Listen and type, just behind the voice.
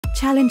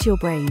Challenge your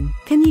brain.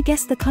 Can you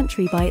guess the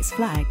country by its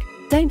flag?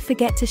 Don't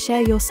forget to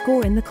share your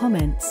score in the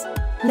comments.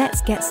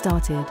 Let's get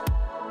started.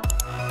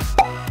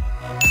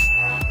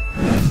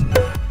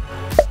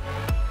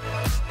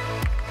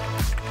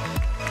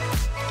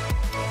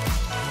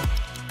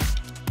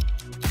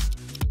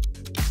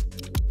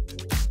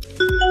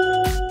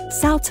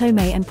 São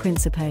Tomé and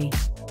Príncipe.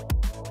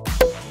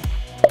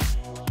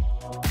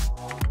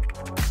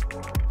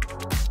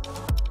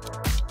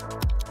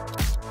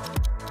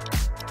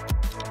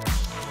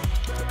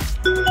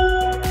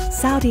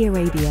 Saudi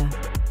Arabia.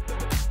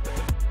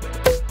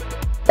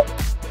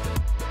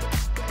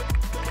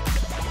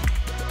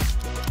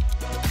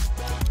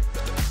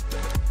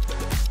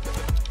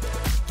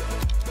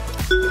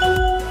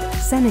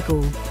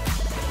 Senegal.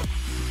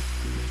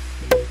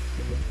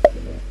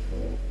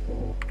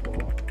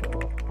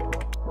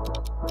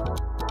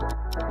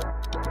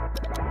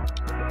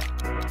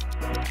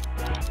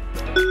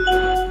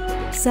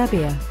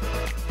 Serbia.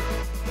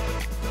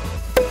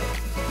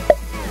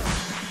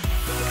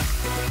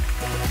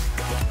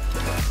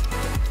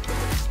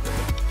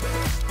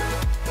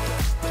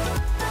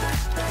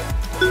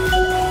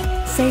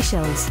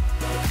 Seychelles.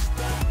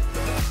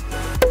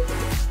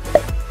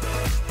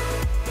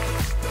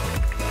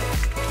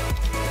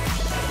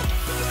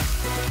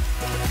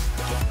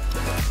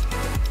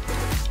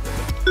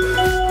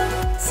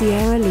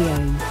 Sierra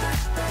Leone.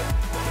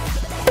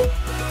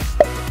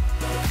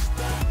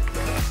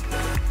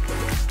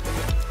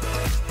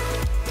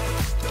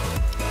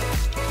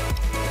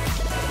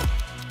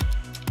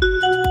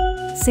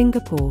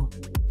 Singapore.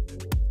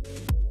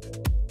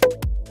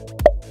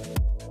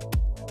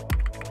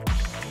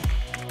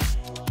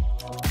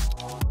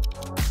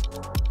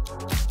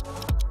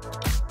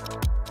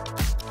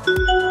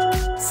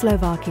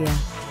 Slovakia.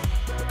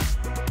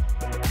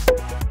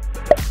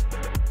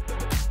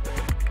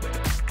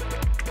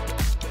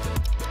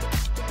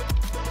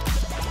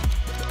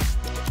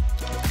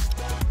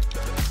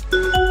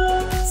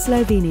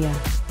 Slovenia.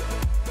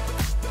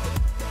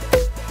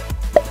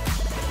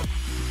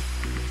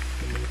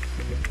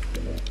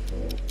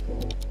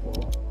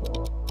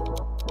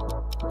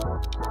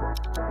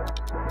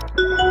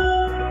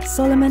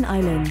 Solomon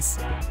Islands.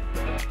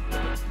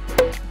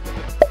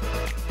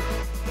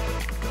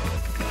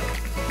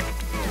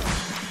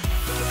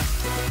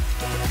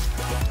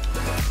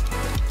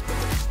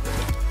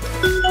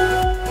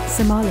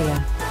 Somalia.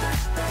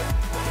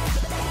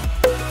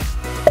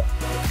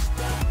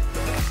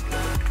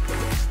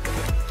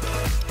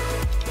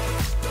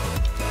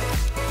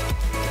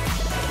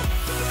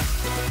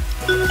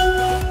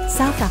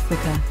 South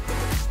Africa.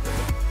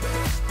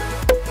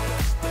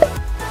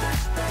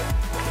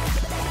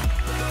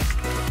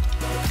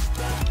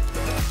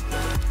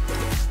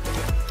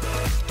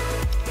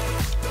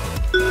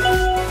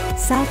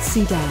 South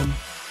Sudan.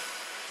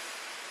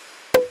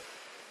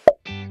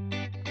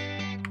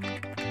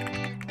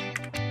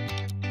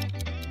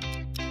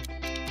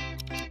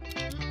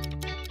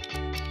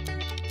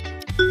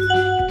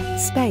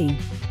 Spain.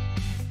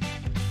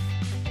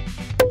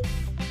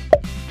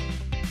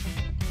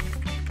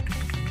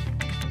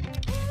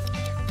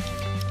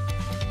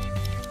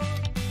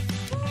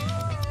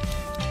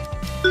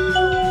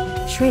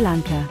 Sri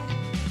Lanka.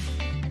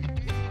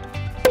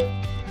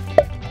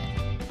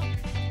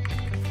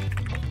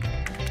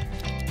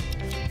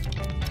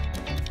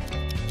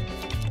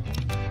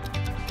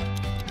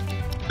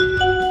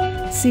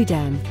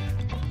 Sudan.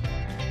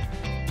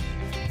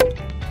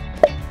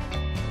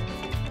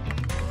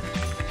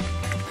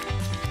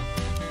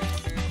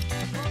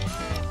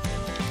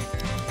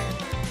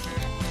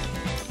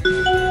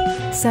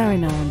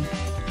 Suriname.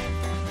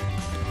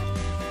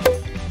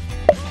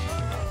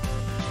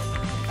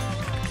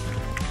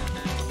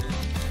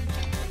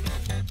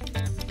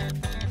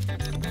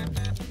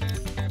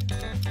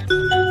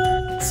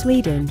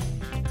 Sweden.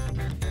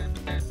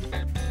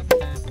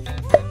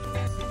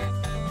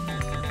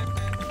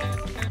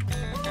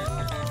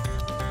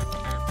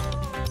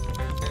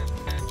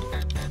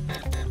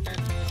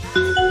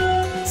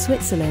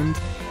 Switzerland.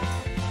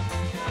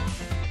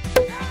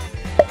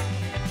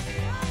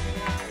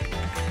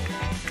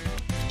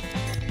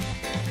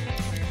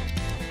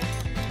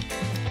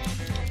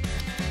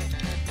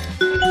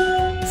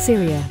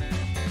 Syria.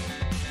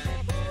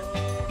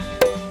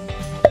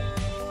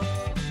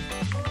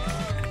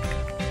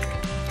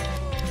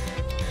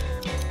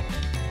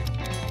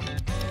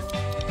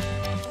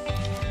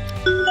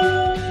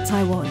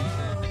 Taiwan.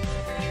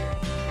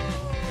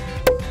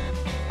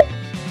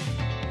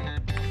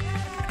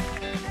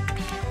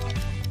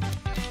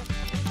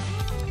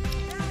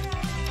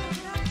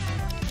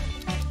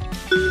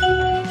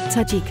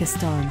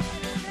 Tajikistan.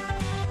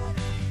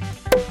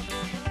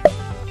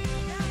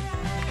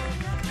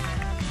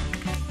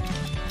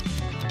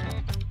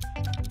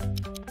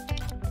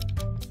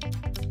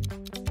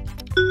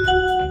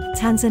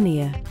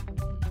 Tanzania.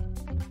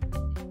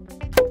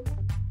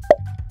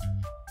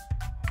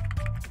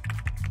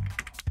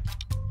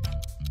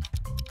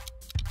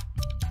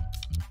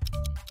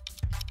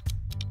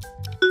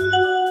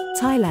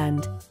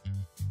 Thailand.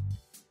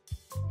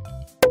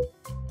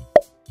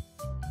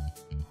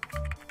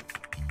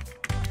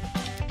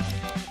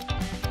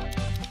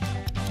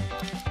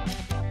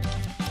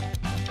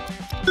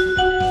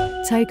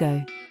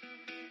 Togo.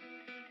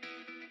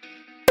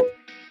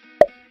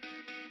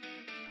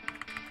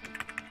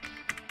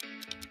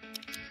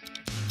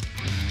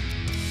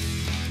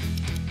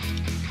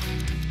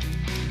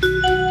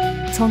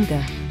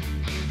 Tonga.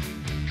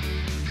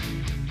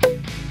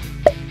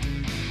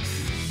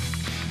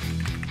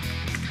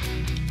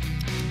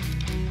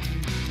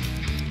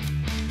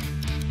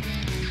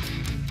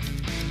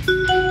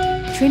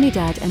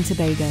 Trinidad and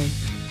Tobago.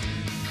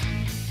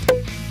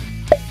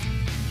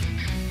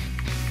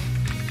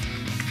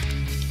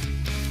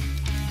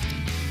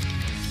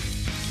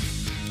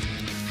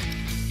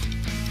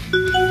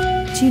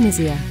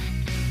 Tunisia.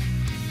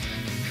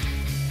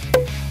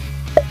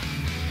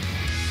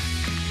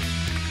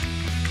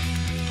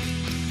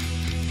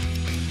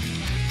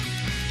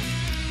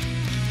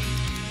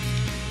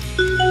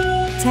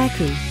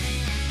 Turkey.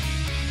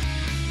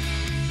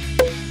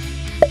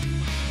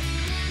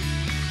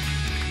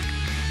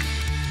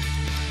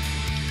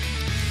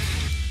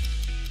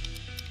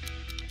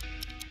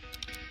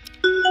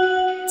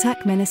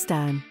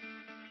 Turkmenistan.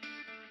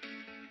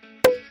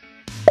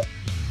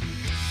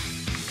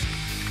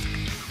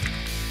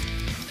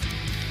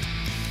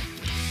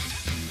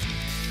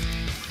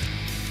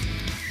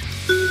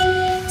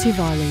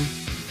 Tuvalu.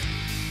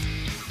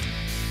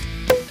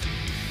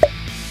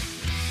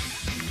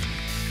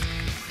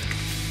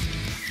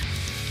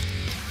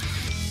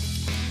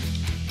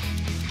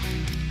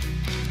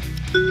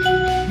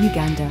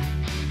 Uganda.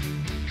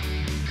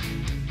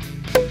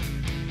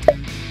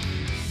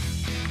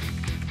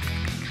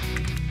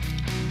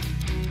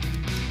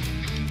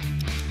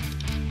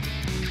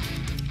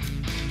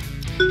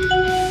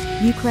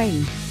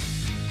 Ukraine.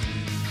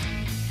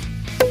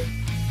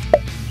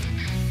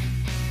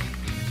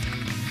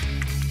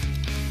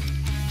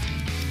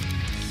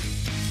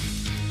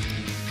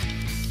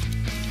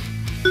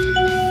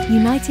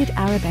 United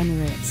Arab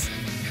Emirates.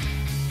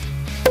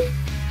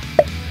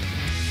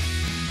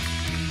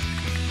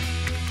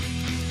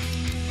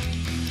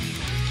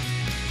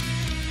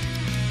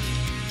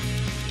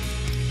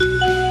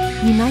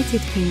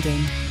 United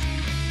Kingdom.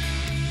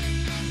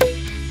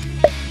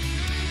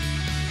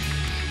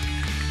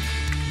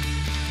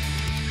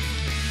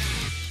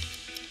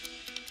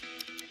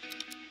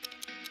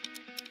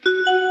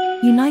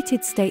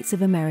 United States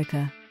of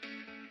America.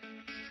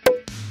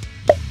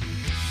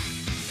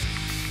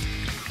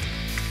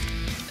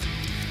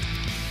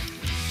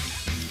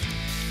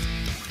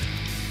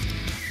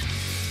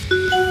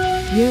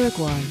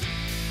 Uruguay.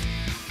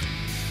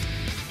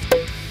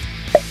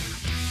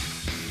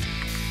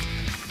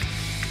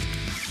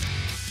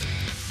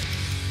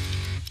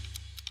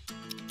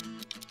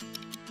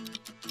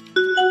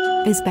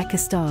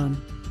 Uzbekistan.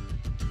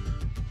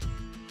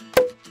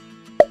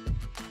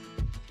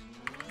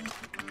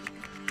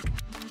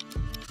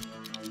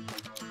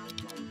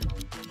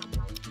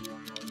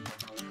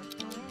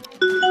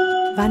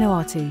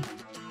 Vanuatu.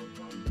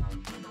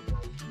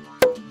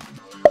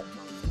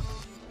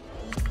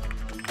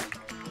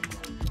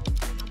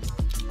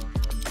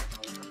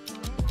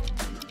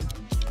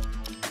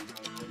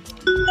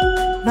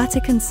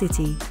 Vatican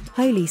City,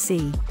 Holy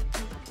See.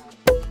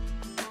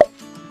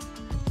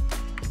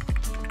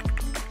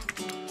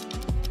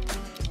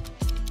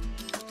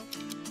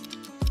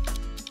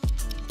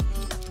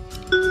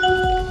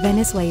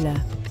 Venezuela.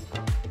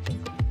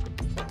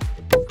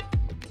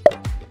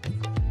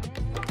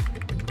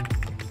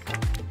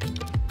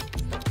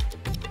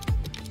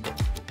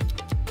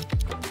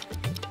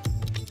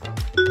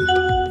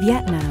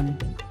 Vietnam.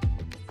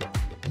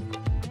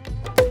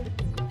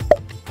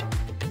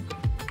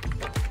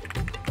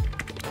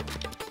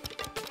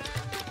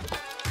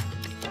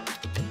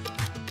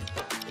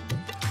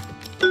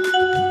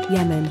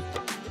 Yemen.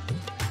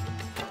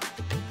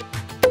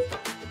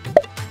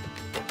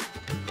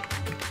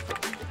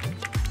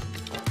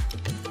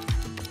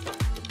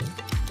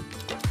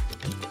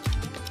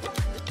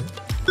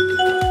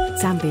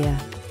 Zambia.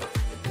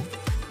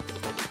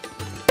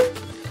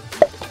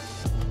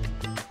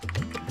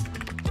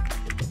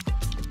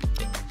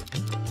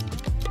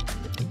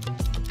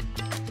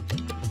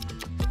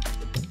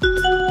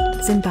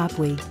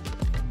 Zimbabwe.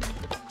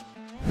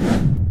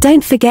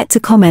 Don't forget to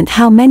comment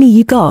how many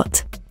you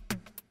got.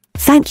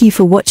 Thank you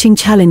for watching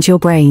Challenge Your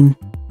Brain.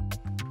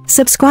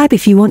 Subscribe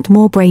if you want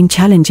more brain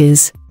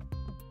challenges.